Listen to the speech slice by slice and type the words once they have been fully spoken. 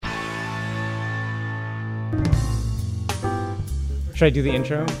Should I do the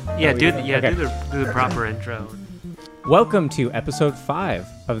intro? Yeah, do Okay. the proper intro. Welcome to episode 5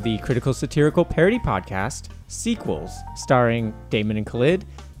 of the critical satirical parody podcast, Sequels, starring Damon and Khalid,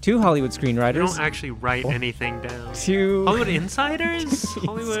 two Hollywood We screenwriters, don't actually write anything down. two Hollywood insiders?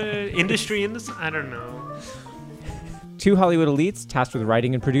 Hollywood industry I don't know. two Hollywood elites tasked with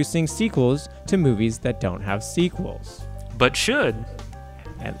writing and producing sequels to movies that don't have sequels. But should.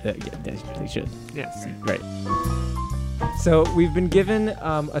 And, yeah, they should. Yes. Right. So we've been given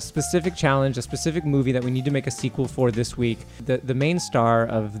a specific challenge, a specific movie that we need to make a sequel for this week. The main star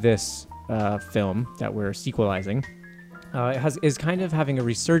of this film that we're sequelizing is kind of having a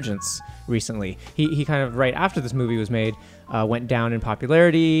resurgence recently. He kind of, right after this movie was made, went down in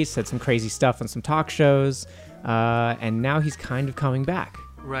popularity, said some crazy stuff on some talk shows, and now he's kind of coming back.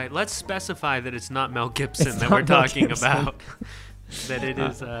 Right. Let's specify that it's not Mel Gibson It's that not we're Mel talking Gibson. about. That it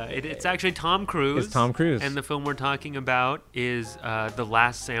is. It's actually Tom Cruise. It's Tom Cruise. And the film we're talking about is The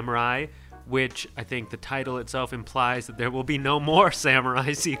Last Samurai, which I think the title itself implies that there will be no more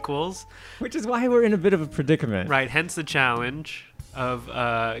samurai sequels. Which is why we're in a bit of a predicament. Right, hence the challenge of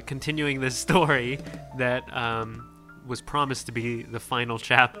continuing this story that was promised to be the final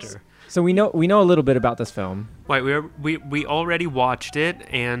chapter. So we know a little bit about this film. Right, we already watched it,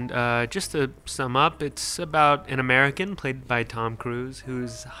 and just to sum up, it's about an American, played by Tom Cruise,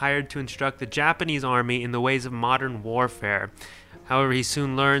 who's hired to instruct the Japanese army in the ways of modern warfare. However, he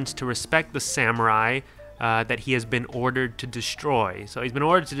soon learns to respect the samurai that he has been ordered to destroy. So he's been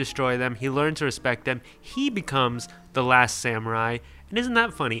ordered to destroy them. He learns to respect them. He becomes the last samurai. And isn't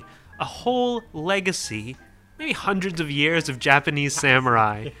that funny? A whole legacy, maybe hundreds of years of Japanese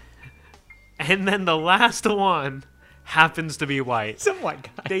samurai. And then the last one happens to be white. Some white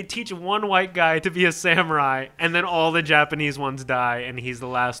guy. They teach one white guy to be a samurai, and then all the Japanese ones die, and he's the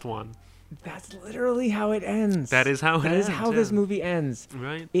last one. That's literally how it ends. That is how it That is ends, how yeah. this movie ends.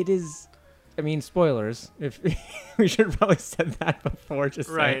 Right? It is, I mean, spoilers. If we should have probably said that before, just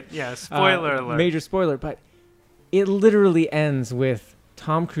saying. Right, yeah, spoiler alert. Major spoiler, but it literally ends with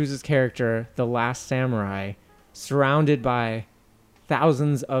Tom Cruise's character, the last samurai, surrounded by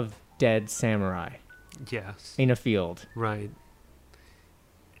thousands of dead samurai Yes, in a field. right.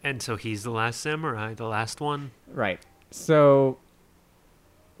 And so he's the last samurai, the last one. Right. So,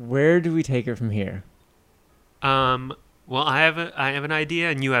 where do we take it from here? Well, I have an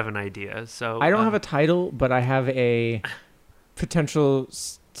idea, and you have an idea. So I don't have a title, but I have a potential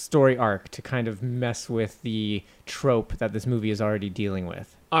story arc to kind of mess with the trope that this movie is already dealing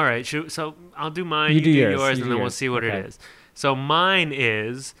with. All right, so I'll do mine. You do yours, yours, you and do then we'll yours. see what Okay. it is. So mine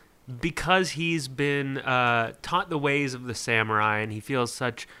is, because he's been taught the ways of the samurai, and he feels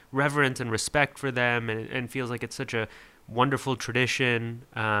such reverence and respect for them, and feels like it's such a wonderful tradition,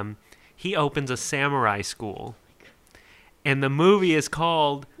 he opens a samurai school. And the movie is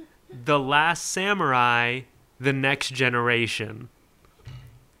called The Last Samurai, The Next Generation.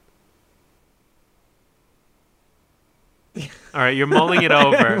 All right, you're mulling it I'm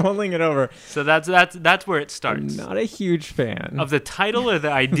over. mulling it over. So that's where it starts. Not a huge fan Of the title or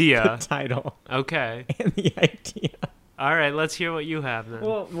the idea? the title Okay. and the idea. All right, let's hear what you have then.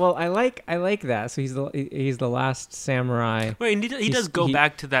 Well, I like that. So he's the last samurai. Wait, and he does go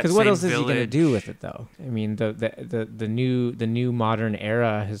back to that Because same what else is village. he gonna do with it, though? I mean, the new modern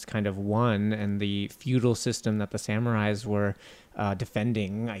era has kind of won, and the feudal system that the samurais were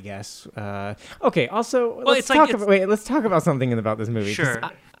defending, I guess. Okay. Also, let's talk about something about this movie. 'Cause Sure.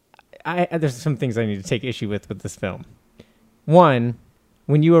 I there's some things I need to take issue with this film. One,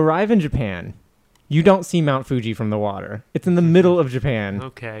 when you arrive in Japan, you don't see Mount Fuji from the water. It's in the middle of Japan.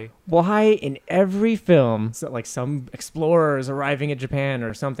 Okay. Why in every film, so like some explorers arriving at Japan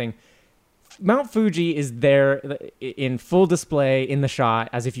or something, Mount Fuji is there in full display in the shot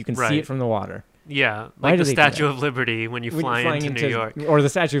as if you can see Right. it from the water. Yeah, Why like do the they do Statue that? of Liberty when you When fly you're flying into New York. or the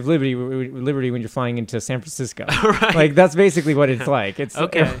Statue of Liberty when you're flying into San Francisco. Right. Like that's basically what it's like. It's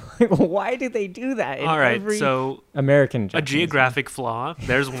Okay. Why do they do that? In All right, every so American a Japanese geographic flaw.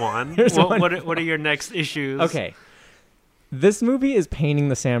 There's one. There's one. What are your next issues? Okay. This movie is painting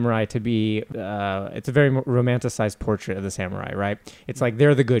the samurai to be, it's a very romanticized portrait of the samurai, right? It's like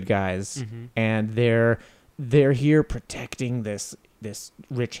they're the good guys, Mm-hmm. and they're here protecting this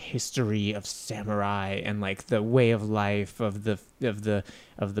rich history of samurai and like the way of life of the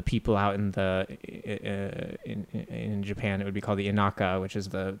people out in in Japan. It would be called the Inaka, which is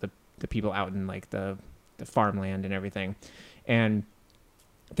the people out in like the farmland and everything, and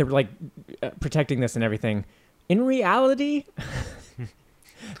they were like protecting this and everything. In reality,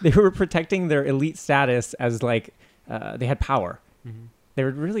 they were protecting their elite status as like they had power. Mm-hmm. they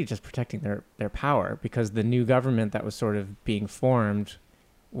were really just protecting their power, because the new government that was sort of being formed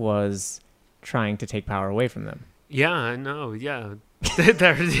was trying to take power away from them. Yeah, I know. Yeah.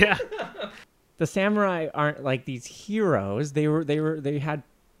 Yeah. The samurai aren't like these heroes. They had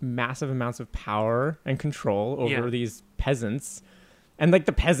massive amounts of power and control over these peasants. And like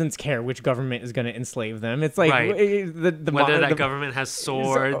the peasants care which government is going to enslave them. It's like whether that government has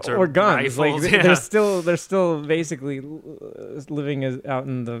swords or guns. rifles. Like they're still basically living out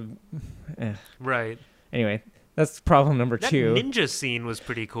in the. Right. Anyway, that's problem number that 2. Ninja scene was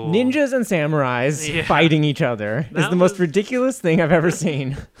pretty cool. Ninjas and samurais fighting each other is the most ridiculous thing I've ever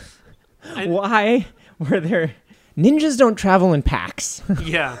seen. Why were there ninjas don't travel in packs?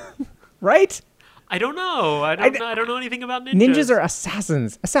 Yeah. Right? I don't know. I don't know anything about ninjas. Ninjas are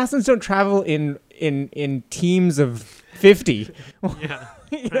assassins. Assassins don't travel in teams of 50. Yeah.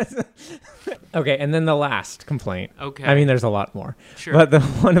 Okay, and then the last complaint. Okay. I mean, there's a lot more. Sure. But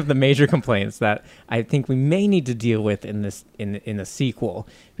one of the major complaints that I think we may need to deal with in the sequel,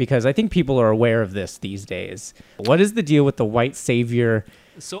 because I think people are aware of this these days. What is the deal with the white savior?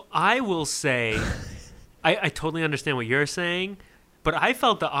 So I will say, I totally understand what you're saying, but I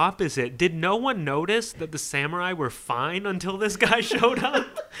felt the opposite. Did no one notice that the samurai were fine until this guy showed up?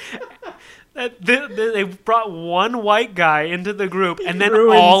 That they brought one white guy into the group, and then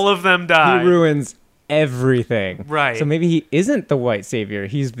all of them died. He ruins everything. Right. So maybe he isn't the white savior.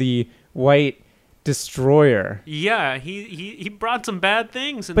 He's the white destroyer. Yeah, he brought some bad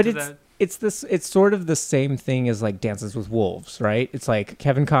things into that. It's sort of the same thing as like Dances with Wolves, right? It's like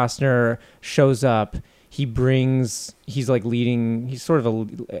Kevin Costner shows up. He's like leading. He's sort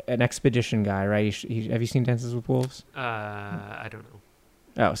of an expedition guy, right? Have you seen Dances with Wolves? I don't know.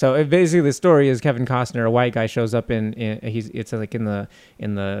 Oh, so basically the story is Kevin Costner, a white guy, shows up it's like in the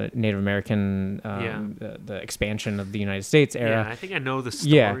Native American the expansion of the United States era. Yeah, I think I know the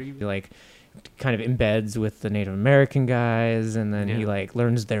story. Yeah, he like kind of embeds with the Native American guys, and then he like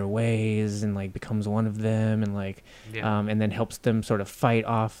learns their ways and like becomes one of them, and like and then helps them sort of fight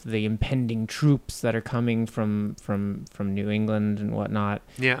off the impending troops that are coming from New England and whatnot.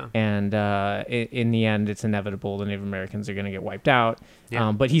 Yeah. And in the end, it's inevitable the Native Americans are going to get wiped out.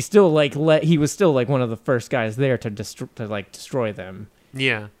 Yeah. But he still he was still like one of the first guys there to destroy them.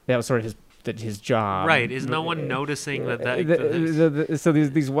 Yeah. That was sort of his job. Right. Is no one noticing that? So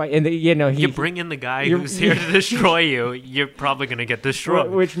these white, and you bring in the guy who's here to destroy you, you're probably going to get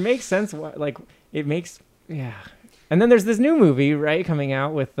destroyed. Which makes sense. Like it makes, yeah. And then there's this new movie, right, coming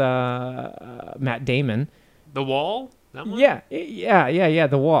out with Matt Damon. The Wall? That one? Yeah,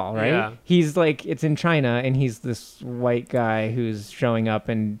 The Wall, right? Yeah. He's like, it's in China, and he's this white guy who's showing up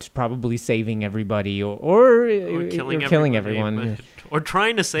and probably saving everybody, or killing everyone. Or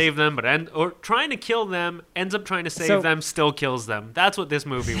trying to save them, or trying to kill them, ends up trying to save them, still kills them. That's what this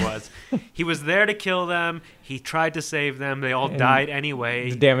movie was. He was there to kill them. He tried to save them. They all died anyway.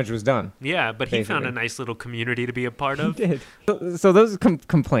 The damage was done. Yeah, but he found a nice little community to be a part of. He did. So those are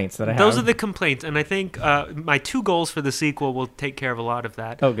complaints that I have. Those are the complaints, and I think my 2 goals for the sequel will take care of a lot of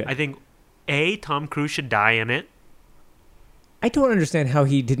that. Oh, good. I think, A, Tom Cruise should die in it. I don't understand how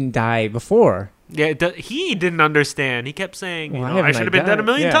he didn't die before. Yeah, he didn't understand. He kept saying, I should have been dead a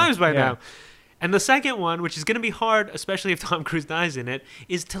million times by now. And the second one, which is going to be hard, especially if Tom Cruise dies in it,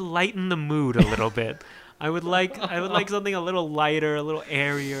 is to lighten the mood a little bit. I would like something a little lighter, a little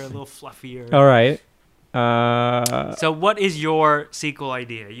airier, a little fluffier. All right. So what is your sequel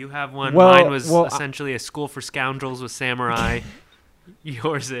idea? You have one. Mine was essentially a school for scoundrels with samurai.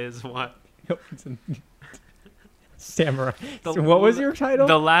 Yours is what? Samurai. So what was your title?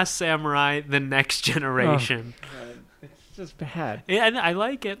 The Last Samurai, The Next Generation. Oh, it's just bad. And I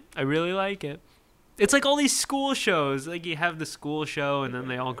like it. I really like it. It's like all these school shows. Like you have the school show, and then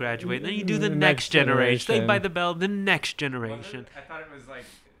they all graduate. And then you do the next generation. Saved by the Bell, The Next Generation. I thought it was like.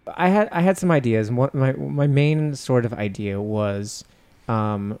 I had some ideas. My main sort of idea was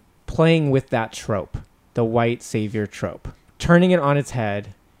playing with that trope, the white savior trope, turning it on its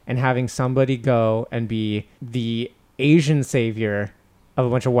head, and having somebody go and be the Asian savior of a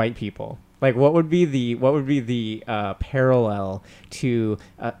bunch of white people. Like, what would be the parallel to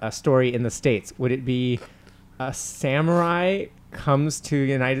a story in the States? Would it be a samurai comes to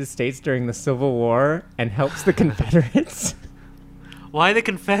the United States during the Civil War and helps the Confederates? Why the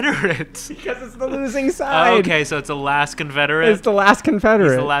Confederates? Because it's the losing side. Okay, so it's the last Confederate. It's the last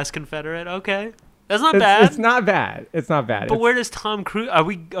Confederate. He's the last Confederate. Okay. That's not bad. It's not bad. It's not bad. But where does Tom Cruise? Are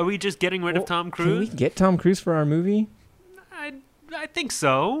we just getting rid of Tom Cruise? Can we get Tom Cruise for our movie? I think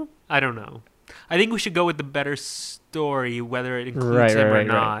so. I don't know. I think we should go with the better story, whether it includes him or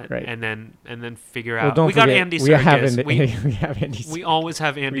not, and then figure out. Don't we forget, got Andy we have Serkis. we have Andy. We always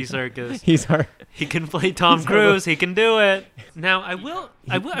have Andy Serkis. He can play Tom Cruise. He can do it. Now, I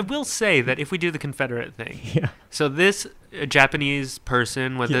will say that if we do the Confederate thing, so this Japanese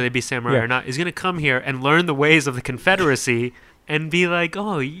person, whether they be samurai or not, is going to come here and learn the ways of the Confederacy and be like,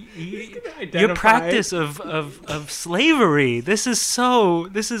 oh, your practice of slavery. This is so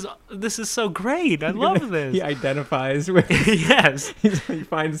great. I love this. He identifies with yes. He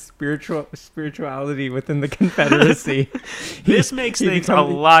finds spirituality within the Confederacy. This makes things a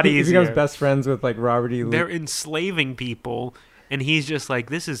lot easier. He becomes best friends with like Robert E. Lee. They're enslaving people, and he's just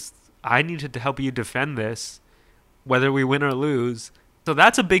like, I needed to help you defend this, whether we win or lose. So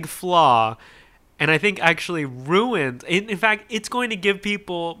that's a big flaw. And I think actually ruins. In fact, it's going to give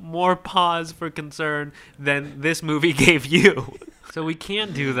people more pause for concern than this movie gave you. So we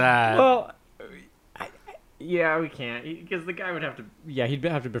can't do that. Well, we can't, because the guy would have to. Yeah, he'd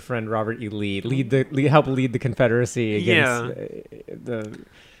have to befriend Robert E. Lee, help lead the Confederacy against the.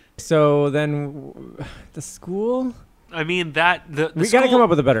 So then, the school. I mean we got to come up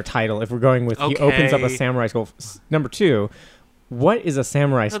with a better title if we're going with. Okay. He opens up a samurai school. Number 2. What is a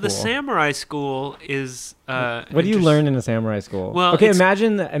samurai school? The samurai school is... what do you learn in a samurai school? Well, okay,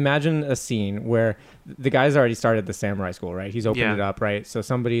 imagine a scene where the guy's already started the samurai school, right? He's opened it up, right? So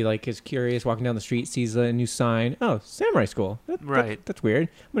somebody like is curious, walking down the street, sees a new sign. Oh, samurai school. That's weird.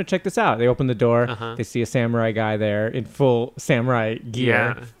 I'm going to check this out. They open the door. They see a samurai guy there in full samurai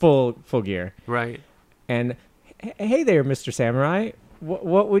gear. Yeah. Full gear. Right. And, hey there, Mr. Samurai.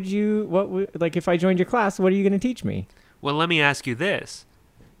 What would like if I joined your class, what are you going to teach me? Well, let me ask you this.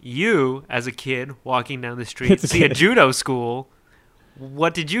 You, as a kid, walking down the street, see a judo school.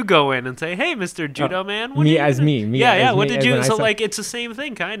 What did you go in and say, hey, Mr. Judo man? Me. Yeah, what did you... So, like, it's the same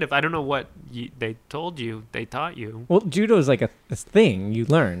thing, kind of. I don't know what they told you, they taught you. Well, judo is like a thing you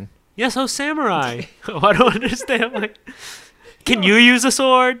learn. Yeah, so samurai. I don't understand. Like, can you use a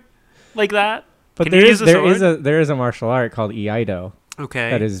sword like that? But there is a martial art called Iaido. Okay.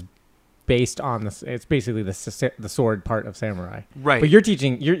 That is based on it's basically the sword part of samurai. Right. But you're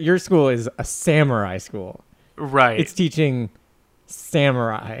teaching your school is a samurai school. Right. It's teaching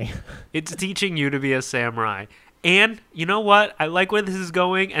samurai. It's teaching you to be a samurai. And you know what? I like where this is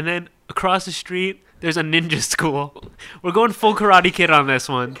going. And then across the street, there's a ninja school. We're going full Karate Kid on this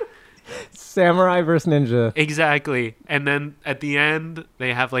one. Samurai versus ninja. Exactly. And then at the end,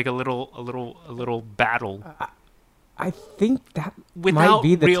 they have like a little battle. I think that without might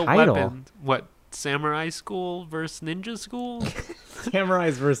be the real title. Weapons. What? Samurai school versus ninja school?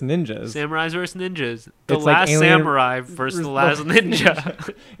 Samurais versus ninjas. Samurais versus ninjas. The last samurai versus the last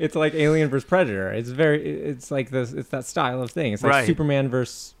ninja. It's like Alien versus Predator. It's like this. It's that style of thing. It's like Superman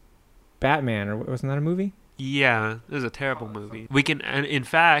versus Batman, or wasn't that a movie? Yeah, it was a terrible movie. We can, in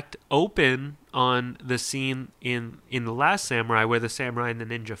fact, open on the scene in The Last Samurai where the samurai and the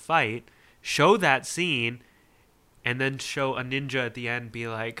ninja fight, show that scene, and then show a ninja at the end be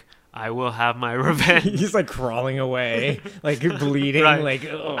like, I will have my revenge. He's like crawling away, like bleeding, like,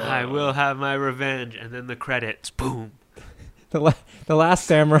 ugh. I will have my revenge. And then the credits, boom. The Last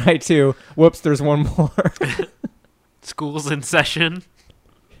Samurai 2, whoops, there's one more. School's in session.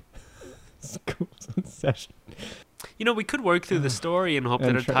 School's in session. You know, we could work through the story and hope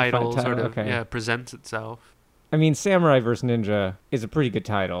that a title sort of presents itself. I mean, Samurai vs. Ninja is a pretty good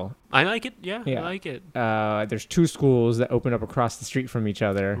title. I like it. Yeah, I like it. There's 2 schools that open up across the street from each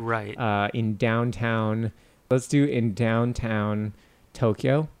other. Right. In downtown. Let's do in downtown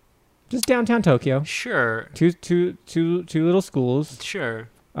Tokyo. Just downtown Tokyo. Sure. Two little schools. Sure.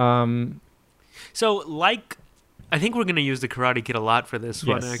 So, I think we're going to use the Karate Kid a lot for this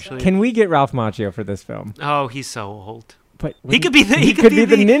one, actually. Can we get Ralph Macchio for this film? Oh, he's so old. But he could be the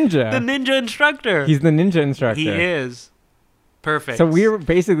ninja. The ninja instructor. He's the ninja instructor. He is. Perfect. So we're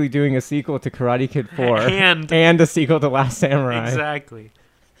basically doing a sequel to Karate Kid 4 and a sequel to Last Samurai. Exactly.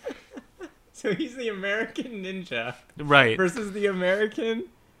 So he's the American ninja. Right. Versus the American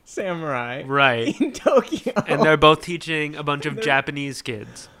samurai. Right. In Tokyo. And they're both teaching a bunch of Japanese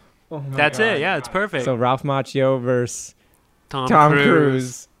kids. Oh That's God. it. Yeah, it's perfect. So Ralph Macchio versus Tom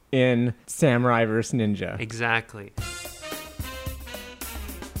Cruise in Samurai versus Ninja. Exactly.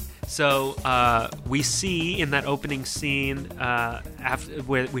 So we see in that opening scene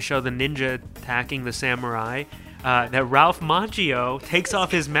where we show the ninja attacking the samurai that Ralph Macchio takes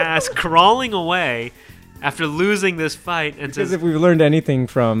off his mask, crawling away after losing this fight, and because says, if we've learned anything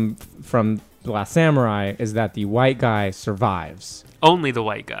from The Last Samurai is that the white guy survives. Only the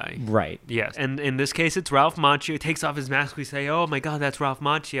white guy. Right. Yes. And in this case, it's Ralph Macchio. He takes off his mask. We say, oh my God, that's Ralph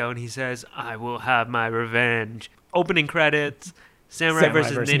Macchio. And he says, I will have my revenge. Opening credits, Samurai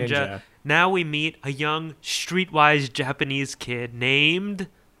versus Ninja. Now we meet a young, streetwise Japanese kid named...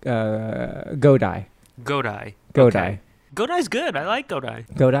 Godai. Godai. Godai. Godai's good. I like Godai.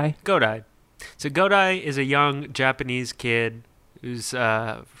 Godai? Godai. So Godai is a young Japanese kid who's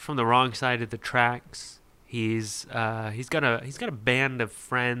from the wrong side of the tracks. He's got a band of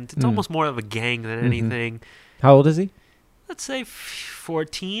friends. It's almost more of a gang than anything. How old is he? Let's say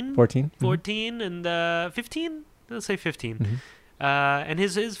 14. 14? 14 and 15. Let's say 15. And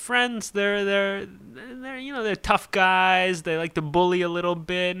his friends, they're tough guys. They like to bully a little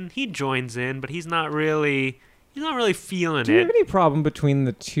bit, and he joins in, but he's not really feeling Do you it. have any problem between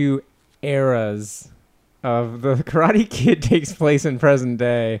the two eras of the Karate Kid takes place in present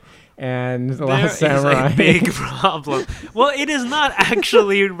day and The Last Samurai? There is a big problem. Well, it is not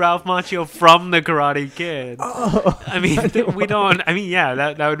actually Ralph Macchio from The Karate Kid. Oh, I mean, we don't. I mean, yeah,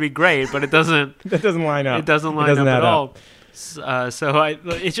 that would be great, but it doesn't. That doesn't line up. It doesn't line up at all.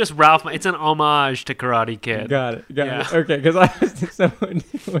 It's just Ralph. It's an homage to Karate Kid. Got it. Okay, because so when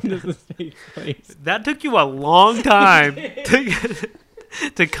does this take place? That took you a long time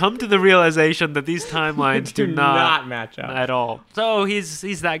to come to the realization that these timelines do not match up at all. So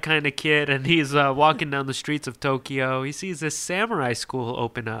he's that kind of kid, and he's walking down the streets of Tokyo. He sees this samurai school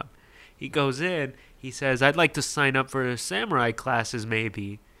open up. He goes in. He says, "I'd like to sign up for samurai classes,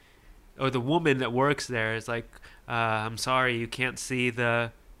 maybe." Or the woman that works there is like, I'm sorry, you can't see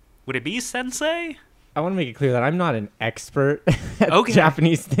the... Would it be sensei? I want to make it clear that I'm not an expert at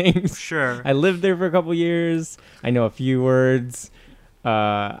Japanese things. Sure. I lived there for a couple years. I know a few words.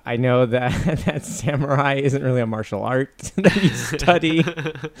 I know that samurai isn't really a martial art that you study.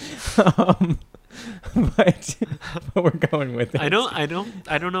 But we're going with it. I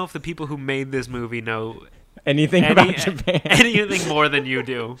don't know if the people who made this movie know anything about Japan. Anything more than you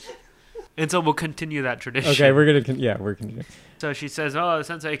do. And so we'll continue that tradition. Okay, we're continuing. So she says, "Oh,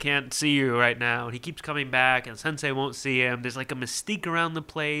 Sensei can't see you right now." And he keeps coming back, and Sensei won't see him. There's like a mystique around the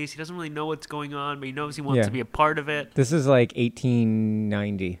place. He doesn't really know what's going on, but he knows he wants to be a part of it. This is like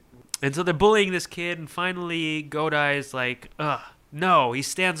 1890. And so they're bullying this kid, and finally Godai is like, no. He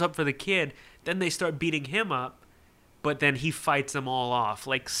stands up for the kid. Then they start beating him up, but then he fights them all off.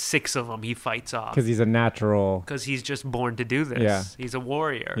 Like 6 of them he fights off. Because he's a natural. Because he's just born to do this. Yeah. He's a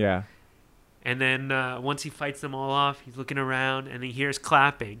warrior. Yeah. And then once he fights them all off, he's looking around, and he hears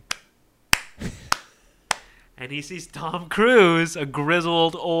clapping. And he sees Tom Cruise, a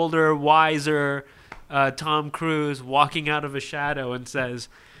grizzled, older, wiser Tom Cruise, walking out of a shadow and says,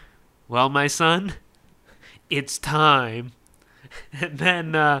 "Well, my son, it's time." And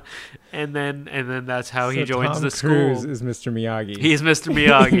then that's how he joins the school. Tom Cruise is Mr. Miyagi. He's Mr.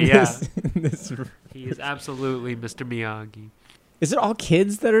 Miyagi, yeah. He is absolutely Mr. Miyagi. Is it all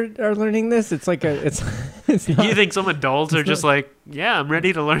kids that are learning this? It's like it's not, you think some adults are just like, yeah, I'm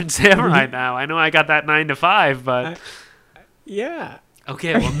ready to learn samurai now. I know I got that 9 to 5, but yeah.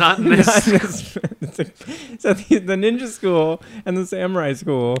 Okay, well, not in this. So the ninja school and the samurai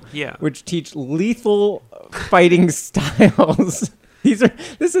school, which teach lethal fighting styles.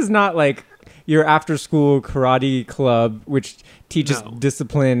 This is not like your after-school karate club, which teaches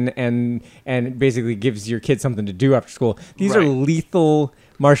discipline and basically gives your kids something to do after school. These are lethal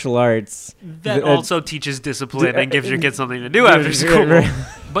martial arts that also teaches discipline and gives your kids something to do after school.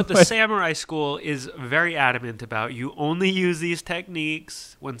 But the samurai school is very adamant about you only use these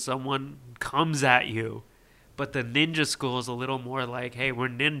techniques when someone comes at you. But the ninja school is a little more like, hey, we're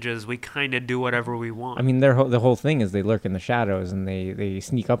ninjas. We kind of do whatever we want. I mean, the whole thing is they lurk in the shadows and they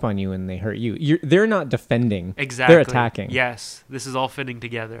sneak up on you and they hurt you. They're not defending. Exactly. They're attacking. Yes, this is all fitting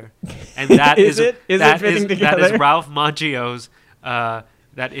together. And that is it fitting together? That is Ralph Macchio's.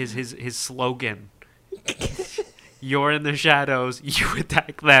 That is his slogan. You're in the shadows. You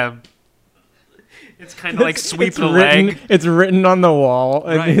attack them. It's kind of like sweep the leg. It's written on the wall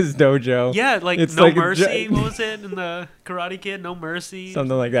in his dojo. Yeah, like it's no like mercy. What was it in the Karate Kid? No mercy.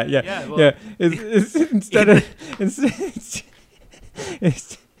 Something like that. Yeah. Yeah. Well, yeah. It's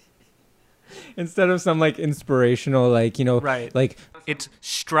instead of some like inspirational, like, you know, like it's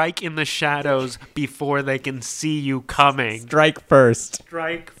strike in the shadows before they can see you coming. Strike first.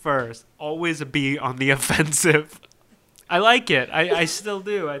 Strike first. Always be on the offensive. I like it. I still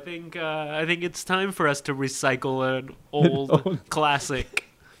do. I think it's time for us to recycle an old classic.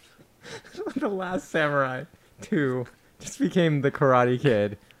 The Last Samurai 2 just became the Karate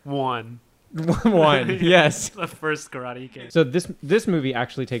Kid 1. Yes. The first Karate Kid. So this movie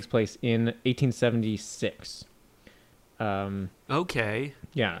actually takes place in 1876. Okay.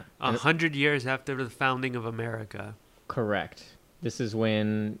 Yeah. 100 years after the founding of America. Correct. This is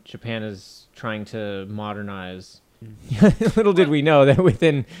when Japan is trying to modernize. Little did we know that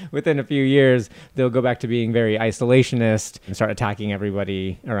within a few years they'll go back to being very isolationist and start attacking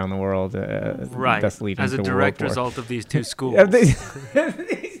everybody around the world. Right. Thus leading As a to direct World War. result of these two schools. Yeah,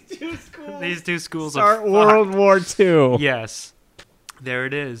 these two schools Start start World War II. Yes. There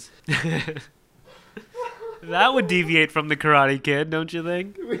it is. That would deviate from the Karate Kid, don't you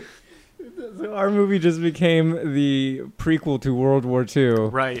think? So our movie just became the prequel to World War II.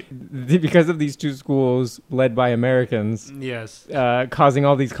 Right. Because of these two schools led by Americans. Yes. Causing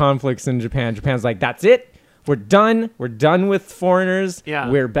all these conflicts in Japan. Japan's like, that's it. We're done. We're done with foreigners. Yeah.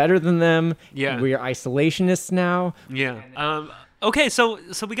 We're better than them. Yeah. We are isolationists now. Yeah. Okay, so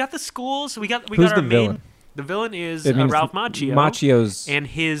we got the schools. We got Who's our the main. villain? The villain is It means Ralph Macchio. Macchio's And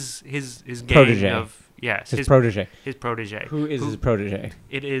his gang protege. of his protege. His protege. Who is his protege?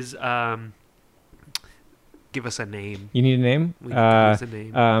 It is give us a name. You need a name? Give us a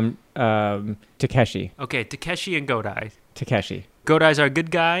name. Takeshi. Okay, Takeshi and Godai. Takeshi. Godai's our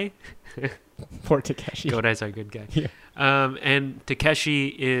good guy. Poor Takeshi. Godai's our good guy. Yeah. And Takeshi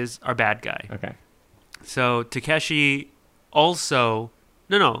is our bad guy. Okay. So Takeshi also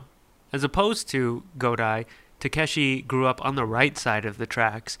no, as opposed to Godai, Takeshi grew up on the right side of the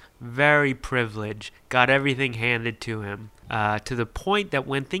tracks, very privileged, got everything handed to him, to the point that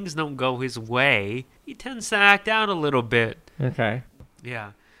when things don't go his way, he tends to act out a little bit. Okay.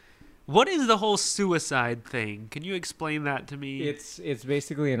 Yeah. What is the whole suicide thing? Can you explain that to me? It's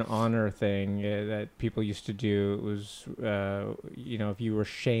basically an honor thing that people used to do. It was, if you were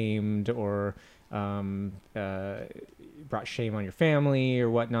shamed or brought shame on your family or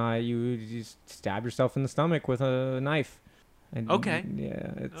whatnot, you just stab yourself in the stomach with a knife. And, Okay.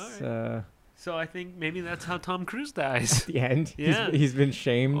 Yeah, it's All so I think maybe that's how Tom Cruise dies. at the end. Yeah. He's been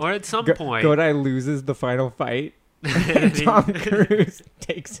shamed. Or at some point. Godai loses the final fight. And Tom Cruise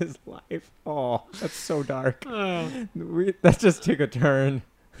takes his life. Oh, that's so dark. Oh. That just took a turn.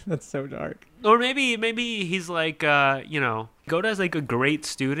 That's so dark. Or maybe he's like, Godai's like a great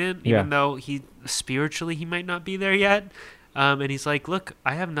student, Yeah. even though spiritually he might not be there yet. And he's like, look,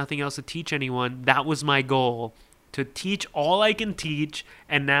 I have nothing else to teach anyone. That was my goal, to teach all I can teach,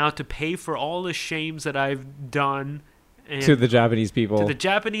 and now to pay for all the shames that I've done. And To the Japanese people. to the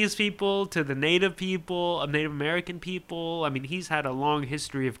Japanese people, to the Native people, Native American people. I mean, he's had a long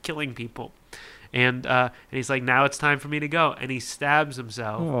history of killing people. And he's like, now it's time for me to go. And he stabs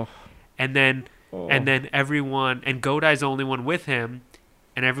himself. Oh. And then everyone, and Godai's the only one with him,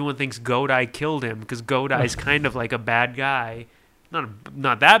 and everyone thinks Godai killed him because Godai's kind of like a bad guy.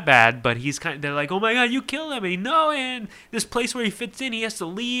 Not that bad, but they're like, oh my god, you killed him. And and this place where he fits in, he has to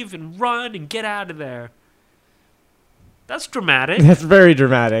leave and run and get out of there. That's dramatic. That's very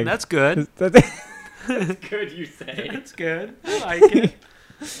dramatic. That's good. That's good, you say. That's good. I like it.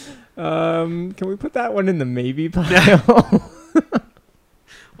 Can we put that one in the maybe pile?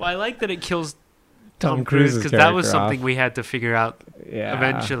 Well, I like that it kills Tom Tom Cruise Cruise's because that was character something off. we had to figure out Yeah.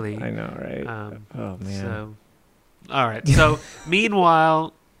 eventually. I know, right? Oh man. So, all right. So,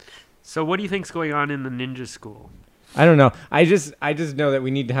 meanwhile, what do you think's going on in the ninja school? I don't know. I just know that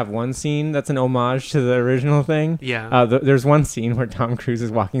we need to have one scene that's an homage to the original thing. Yeah. There's one scene where Tom Cruise is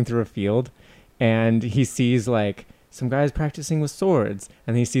walking through a field, and he sees like some guys practicing with swords,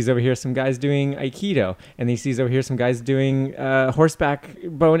 and he sees over here some guys doing aikido, and he sees over here some guys doing horseback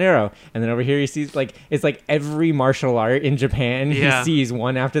bow and arrow, and then over here he sees it's like every martial art in Japan Yeah. he sees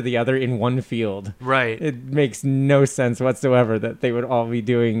one after the other in one field. Right. It makes no sense whatsoever that they would all be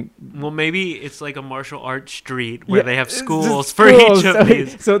doing. Well, maybe it's like a martial arts street where Yeah, they have it's just schools for schools. each of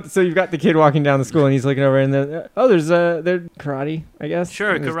so, these. So you've got the kid walking down the school, and he's looking over, and then there's karate, I guess.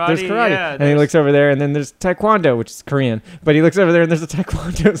 Sure, There's karate, karate, yeah, and he there's- looks over there, and then there's taekwondo, which is Korean. But he looks over there, and there's a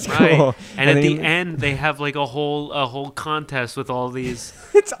taekwondo school. Right. And at then the he- end, they have like a whole contest with all these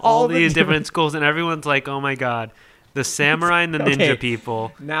it's all the these different schools, and everyone's like, "Oh my god, the samurai and the ninja Okay.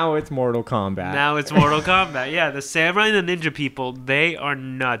 people." Now it's Mortal Kombat. Now it's Mortal Kombat. Yeah, the samurai and the ninja people, they are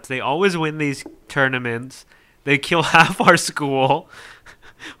nuts. They always win these tournaments. They kill half our school.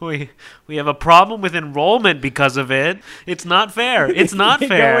 We have a problem with enrollment because of it. It's not fair. It's not They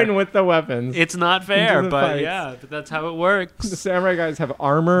fair. Go in with the weapons. It's not fair, the but fights. yeah, but that's how it the works. samurai guys have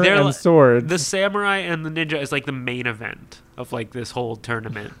armor They're and li- swords. The samurai and the ninja is like the main event of like this whole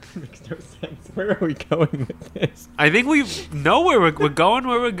tournament. Makes no sense. Where are we going with this? I think we know where we're going.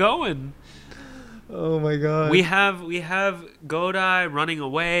 Where we're going. Oh my god. We have Godai running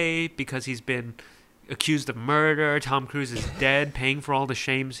away because he's been accused of murder. Tom Cruise is dead, paying for all the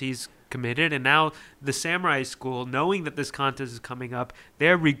shames he's committed. And now the samurai school, knowing that this contest is coming up,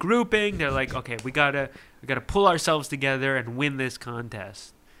 they're regrouping. They're like, okay, we gotta pull ourselves together and win this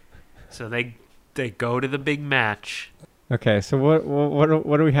contest. So they go to the big match. Okay, so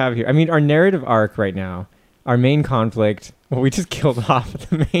what do we have here? I mean, our narrative arc right now, our main conflict. Well, we just killed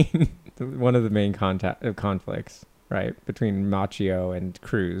off one of the main conflicts, right, between Machio and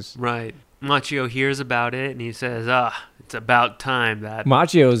Cruz. Right. Machio hears about it and he says, it's about time that...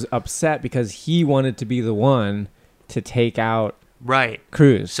 Machio's upset because he wanted to be the one to take out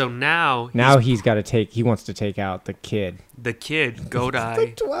Cruz. So now he wants to take out the kid. The kid, Godai.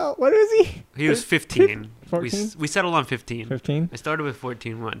 Like 12. What is he? He was 15. 14? We settled on 15. 15? I started with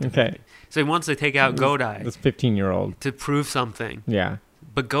 14 once. Okay. So he wants to take out Godai. This 15-year-old. To prove something. Yeah.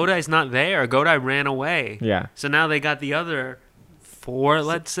 But Godai's not there. Godai ran away. Yeah. So now they got the other 4,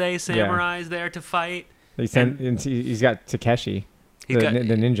 let's say, samurais there to fight. He's got Takeshi, the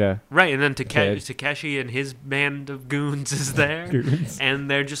ninja. Right, and then Takeshi and his band of goons is there. And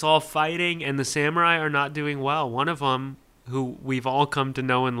they're just all fighting, and the samurai are not doing well. One of them, who we've all come to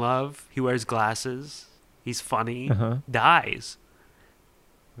know and love, he wears glasses, he's funny, dies.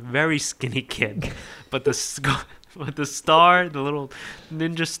 Very skinny kid. But the star, the little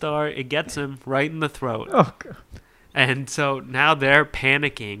ninja star, it gets him right in the throat. Oh, God. And so now they're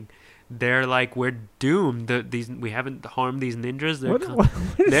panicking. They're like, we're doomed. We haven't harmed these ninjas. What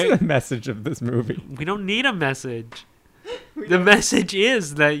is the message of this movie? We don't need a message. The message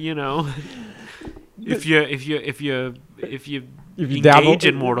is that, if you engage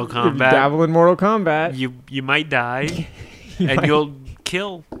in Mortal Kombat, if you dabble in Mortal Kombat, you might die, you'll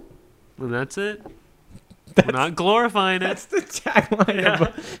kill, and that's it. We're not glorifying it. That's the tagline of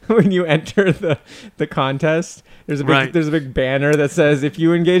when you enter the contest. There's a big banner that says, if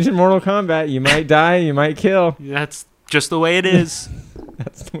you engage in Mortal Kombat, you might die, you might kill. That's just the way it is.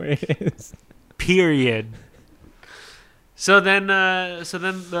 That's the way it is. Period. So then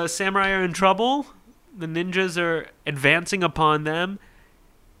the samurai are in trouble. The ninjas are advancing upon them.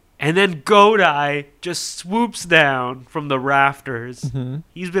 And then Godai just swoops down from the rafters. Mm-hmm.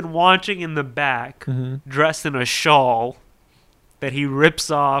 He's been watching in the back, dressed in a shawl that he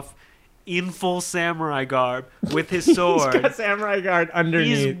rips off in full samurai garb with his sword. He's got samurai garb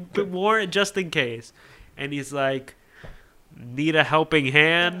underneath. He's wore it just in case. And he's like, need a helping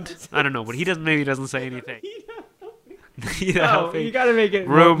hand? I don't know, but maybe he doesn't say anything. You gotta make it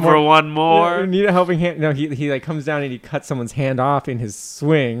room for one more. You need a helping hand. No, he like comes down and he cuts someone's hand off in his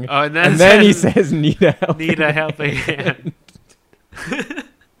swing. Oh, and then he says, "Need a helping hand."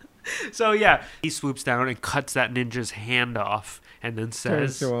 So yeah, he swoops down and cuts that ninja's hand off, and then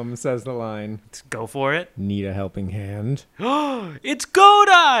says the line, "Go for it." Need a helping hand. It's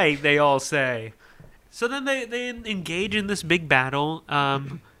Godai, they all say. So then they engage in this big battle.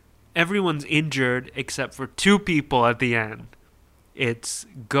 Everyone's injured except for 2 people at the end. It's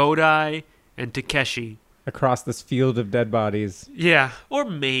Godai and Takeshi. Across this field of dead bodies. Yeah, or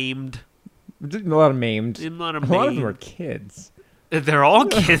maimed. A lot of maimed. A lot of them are kids. They're all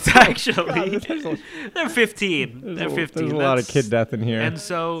kids, actually. They're 15. There's a lot of kid death in here. And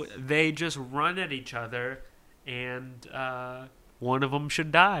so they just run at each other, and one of them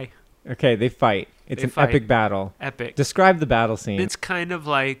should die. Okay, they fight. It's an epic battle. Epic. Describe the battle scene. It's kind of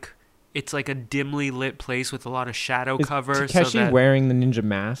like... It's like a dimly lit place with a lot of shadow cover. Takeshi wearing the ninja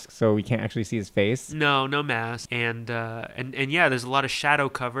mask so we can't actually see his face? No mask. And yeah, there's a lot of shadow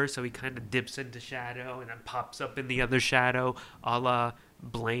cover, so he kind of dips into shadow and then pops up in the other shadow, a la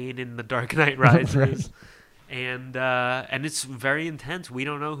Blaine in The Dark Knight Rises. Right. And it's very intense. We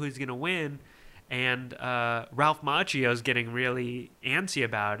don't know who's gonna win. And Ralph Macchio's getting really antsy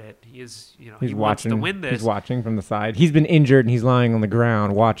about it. He wants to win this. He's watching from the side. He's been injured and he's lying on the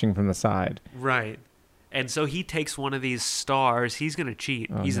ground watching from the side. Right. And so he takes one of these stars. He's going to cheat.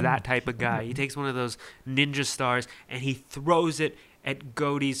 He's that type of guy. He takes one of those ninja stars and he throws it at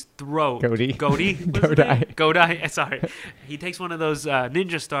Godai's throat. Godai. Sorry. He takes one of those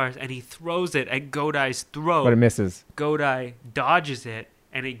ninja stars and he throws it at Godai's throat. But it misses. Godai dodges it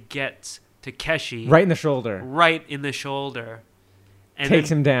and it gets... Takeshi. Right in the shoulder. And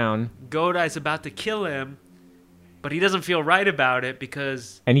takes him down. Godai's about to kill him, but he doesn't feel right about it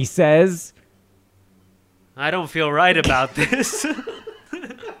because... And he says... I don't feel right about this.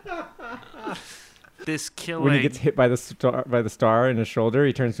 This killing... When he gets hit by the star in his shoulder,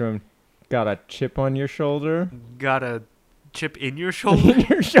 he turns to him, got a chip on your shoulder? Got a chip in your shoulder? In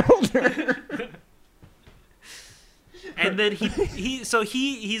your shoulder. And then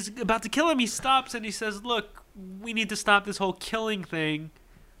he's about to kill him. He stops and he says, "Look, we need to stop this whole killing thing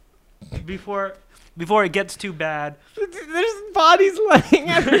before before it gets too bad. There's bodies laying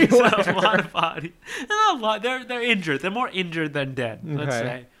everywhere. There's a lot of bodies. Not a lot. They're injured. They're more injured than dead, let's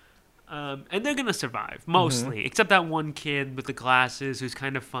say. And they're going to survive, mostly. Except that one kid with the glasses who's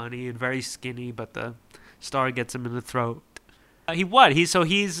kind of funny and very skinny, but the star gets him in the throat.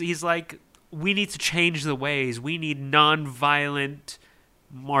 He's like, we need to change the ways. We need non-violent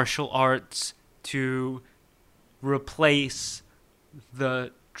martial arts to replace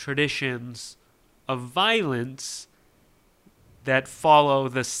the traditions of violence that follow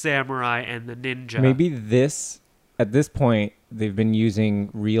the samurai and the ninja. Maybe at this point, they've been using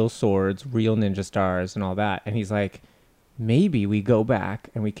real swords, real ninja stars, and all that. And he's like, maybe we go back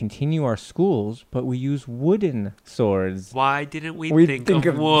and we continue our schools, but we use wooden swords. Why didn't we think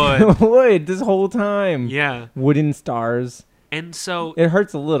of wood? Wood this whole time. Yeah. Wooden stars. And so it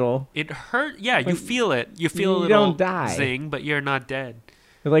hurts a little. It hurt. Yeah, you feel it. You feel a you little don't die. zing, but you're not dead.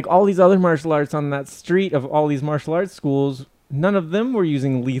 Like all these other martial arts on that street of all these martial arts schools, none of them were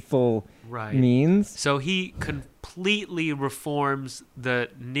using lethal means. So he completely reforms the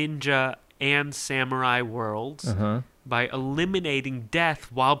ninja and samurai worlds by eliminating death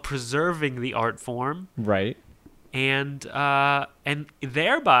while preserving the art form. Right. And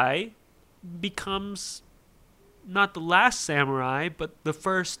thereby becomes not the last samurai, but the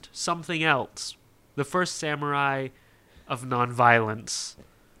first something else. The first samurai of non-violence.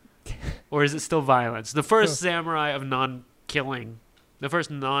 Or is it still violence? The first samurai of non-killing. The first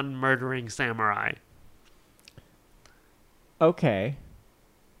non-murdering samurai. Okay.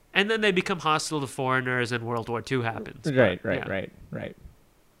 And then they become hostile to foreigners and World War II happens. Right.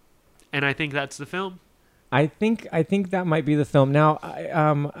 And I think that's the film. I think that might be the film. Now,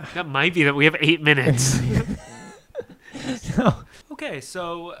 that might be that we have 8 minutes. No. Okay,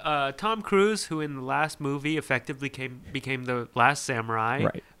 so Tom Cruise, who in the last movie effectively became the last samurai,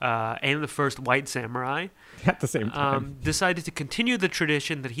 and the first white samurai, at the same time, decided to continue the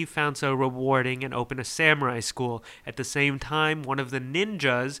tradition that he found so rewarding and open a samurai school. At the same time, one of the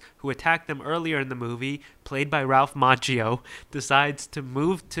ninjas who attacked them earlier in the movie, played by Ralph Macchio, decides to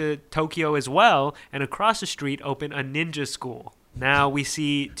move to Tokyo as well, and across the street open a ninja school. Now we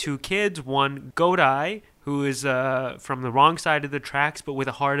see two kids, one Godai, who is from the wrong side of the tracks but with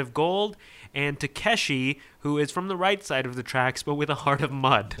a heart of gold, and Takeshi, who is from the right side of the tracks but with a heart of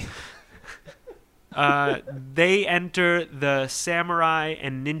mud. They enter the samurai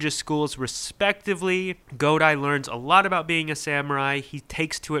and ninja schools respectively. Godai learns a lot about being a samurai. He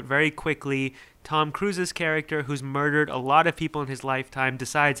takes to it very quickly. Tom Cruise's character, who's murdered a lot of people in his lifetime,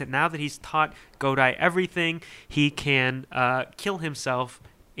 decides that now that he's taught Godai everything, he can kill himself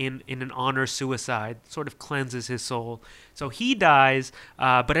in an honor suicide, sort of cleanses his soul. So he dies,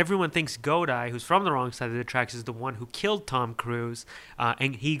 but everyone thinks Godai, who's from the wrong side of the tracks, is the one who killed Tom Cruise,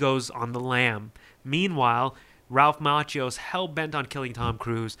 and he goes on the lam. Meanwhile, Ralph Macchio's hell-bent on killing Tom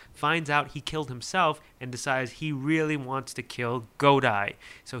Cruise, finds out he killed himself and decides he really wants to kill Godai.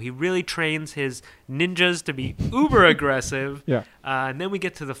 So he really trains his ninjas to be uber aggressive. Yeah. And then we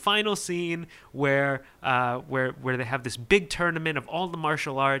get to the final scene where they have this big tournament of all the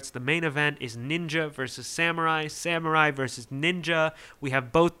martial arts. The main event is ninja versus samurai, samurai versus ninja. We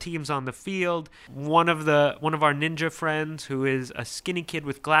have both teams on the field. One of our ninja friends, who is a skinny kid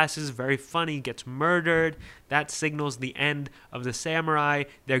with glasses, very funny, gets murdered. That signals the end of the samurai.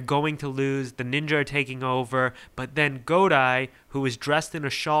 They're going to lose. The ninja are taking over. But then Godai, who is dressed in a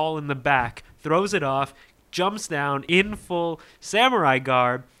shawl in the back, throws it off, jumps down in full samurai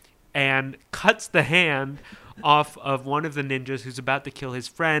garb, and cuts the hand off of one of the ninjas who's about to kill his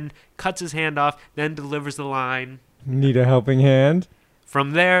friend, cuts his hand off, then delivers the line, "Need a helping hand?"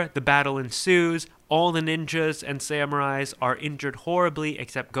 From there, the battle ensues. All the ninjas and samurais are injured horribly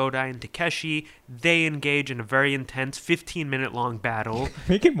except Godai and Takeshi. They engage in a very intense 15-minute long battle.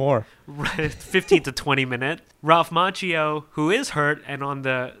 Make it more. 15 to 20 minutes. Ralph Macchio, who is hurt and on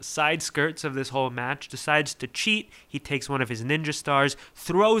the side skirts of this whole match, decides to cheat. He takes one of his ninja stars,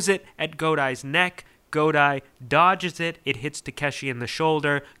 throws it at Godai's neck. Godai dodges it. It hits Takeshi in the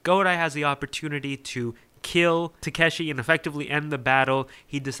shoulder. Godai has the opportunity to kill Takeshi and effectively end the battle.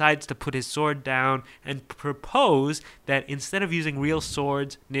 He decides to put his sword down and propose that instead of using real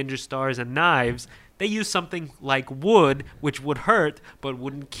swords, ninja stars, and knives, they use something like wood, which would hurt but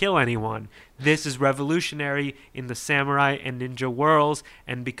wouldn't kill anyone. This is revolutionary in the samurai and ninja worlds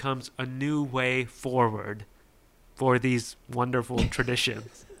and becomes a new way forward for these wonderful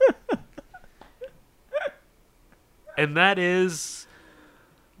traditions. And that is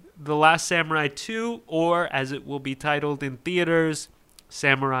The Last Samurai 2, or as it will be titled in theaters,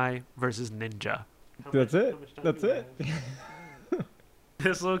 Samurai vs. Ninja. That's it.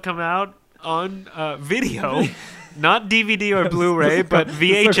 This will come out on video, not DVD or Blu-ray, but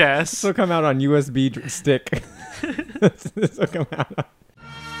VHS. This will come out on USB stick. This will come out on...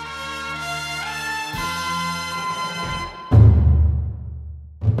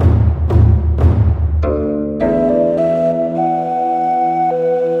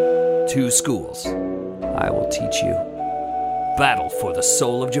 Two schools. I will teach you. Battle for the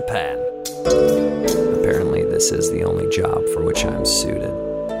soul of Japan. Apparently, this is the only job for which I'm suited.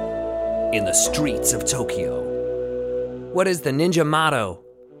 In the streets of Tokyo. What is the ninja motto?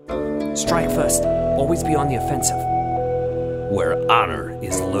 Strike first. Always be on the offensive. Where honor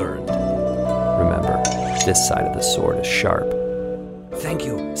is learned. Remember, this side of the sword is sharp. Thank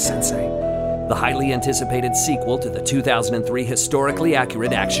you, Sensei. The highly anticipated sequel to the 2003 historically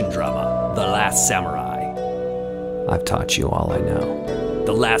accurate action drama, The Last Samurai. I've taught you all I know.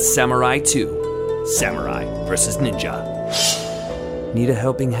 The Last Samurai 2, Samurai versus Ninja. Need a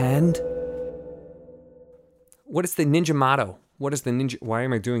helping hand? What is the ninja motto? What is the ninja... Why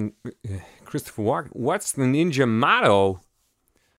am I doing... Christopher Walken? What's the ninja motto?